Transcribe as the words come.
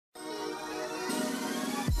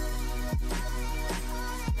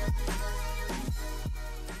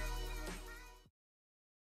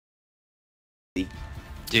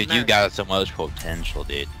Dude, you got so much potential,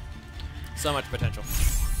 dude. So much potential.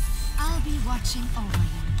 I'll be watching over you.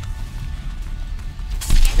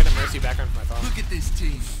 I got a Mercy background for my phone. Look at this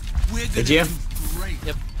team. Did you? Great.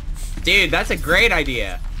 Yep. Dude, that's a great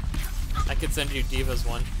idea. I could send you Diva's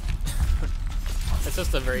one. It's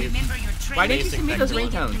just a very Why didn't you basic send me those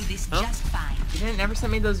technique. ringtones? Huh? You didn't ever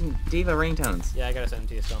send me those Diva ringtones. Yeah, I gotta send them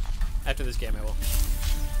to you still. After this game, I will.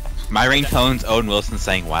 My ringtone's Owen Wilson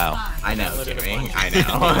saying wow. I know, Downloaded a Jimmy. bunch. I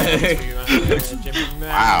know.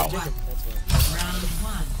 Wow. Round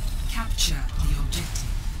 1. Capture the objective.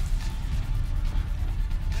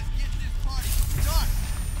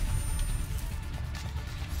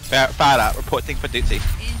 Fire up, reporting for duty.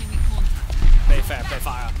 Play fair, play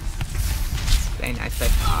fire. Stay nice, stay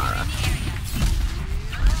far.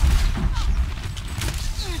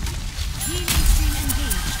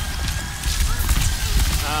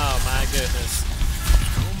 Oh my goodness.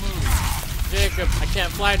 Jacob, I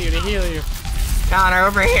can't fly to you to heal you. Connor,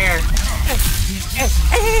 over here.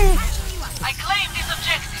 I claim this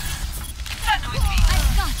objective. Stand with me.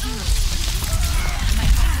 I've got you. My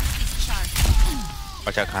path is charged.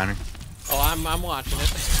 Watch out, Connor. Oh, I'm watching it.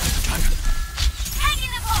 Hang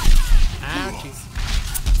in the ball. Ouchies.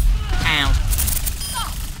 Ow.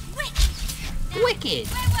 Wicked.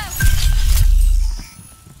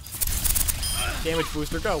 Damage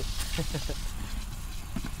booster, go.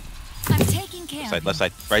 I'm taking care Left of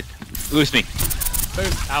side, right. Loose me.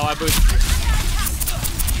 Boost. Ow, I boosted you.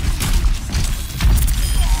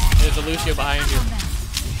 There's a Lucio behind you.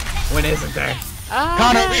 When isn't there?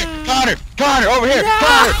 Connor, over here! Connor, over here! No!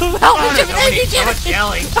 Connor! Help me, Connor, Jimmy! so much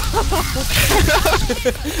yelling.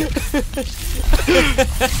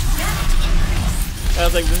 I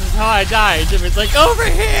was like, this is how I die. Jimmy's like, over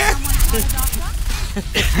here! I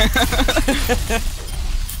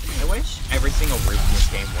wish every single roof in this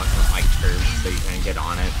game wasn't like curved so you couldn't get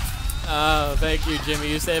on it. Oh, thank you, Jimmy.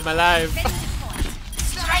 You saved my life. Like,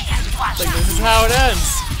 this is how it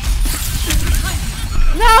ends.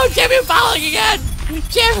 No, Jimmy, I'm falling again!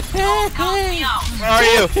 Jimmy! Where are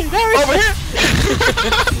you? Over here!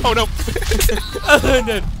 Oh no! Oh,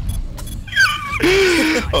 no.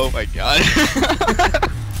 Oh my god.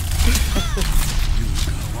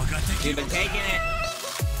 You've been taking it.